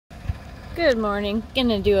Good morning.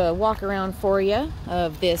 Gonna do a walk around for you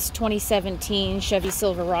of this 2017 Chevy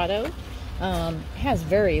Silverado. Has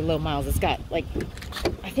very low miles. It's got like,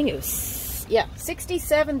 I think it was, yeah,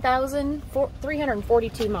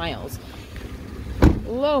 67,342 miles.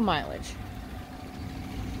 Low mileage.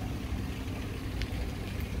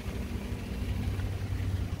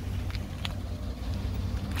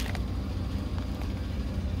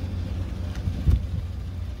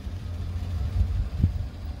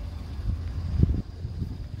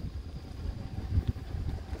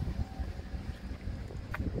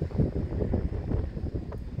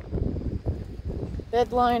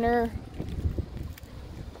 Bed liner.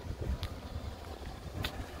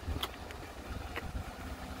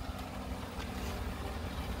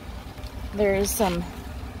 There is some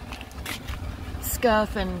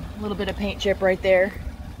scuff and a little bit of paint chip right there.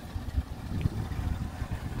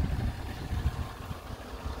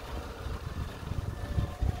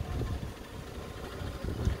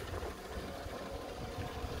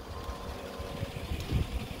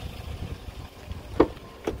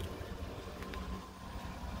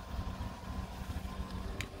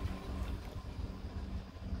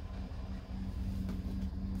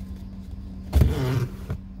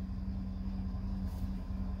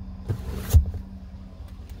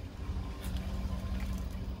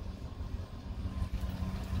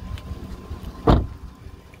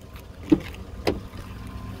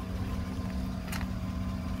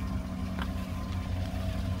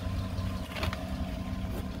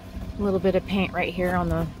 A little bit of paint right here on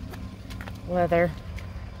the leather.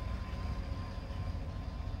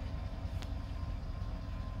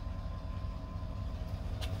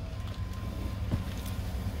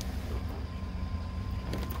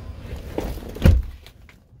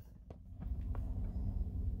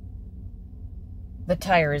 The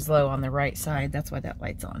tire is low on the right side, that's why that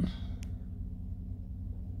light's on.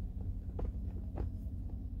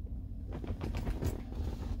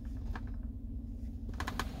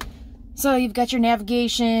 So you've got your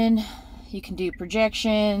navigation, you can do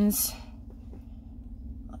projections.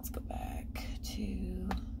 Let's go back to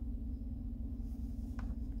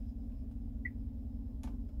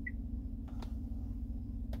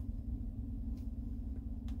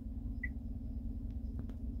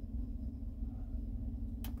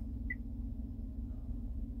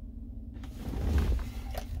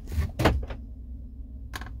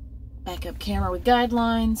backup camera with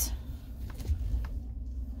guidelines.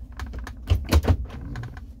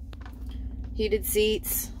 Heated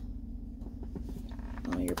seats,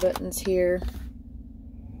 all your buttons here,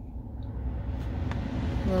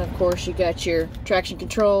 and then of course you got your traction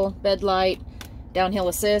control, bed light, downhill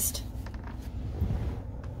assist.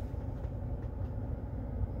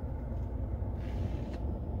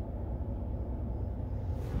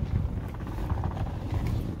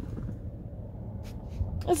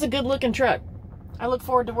 That's a good looking truck. I look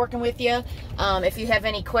forward to working with you. If you have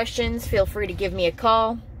any questions, feel free to give me a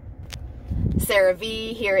call. Sarah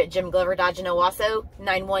V here at Jim Glover Dodge in Owasso,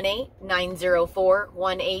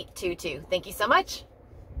 918-904-1822. Thank you so much.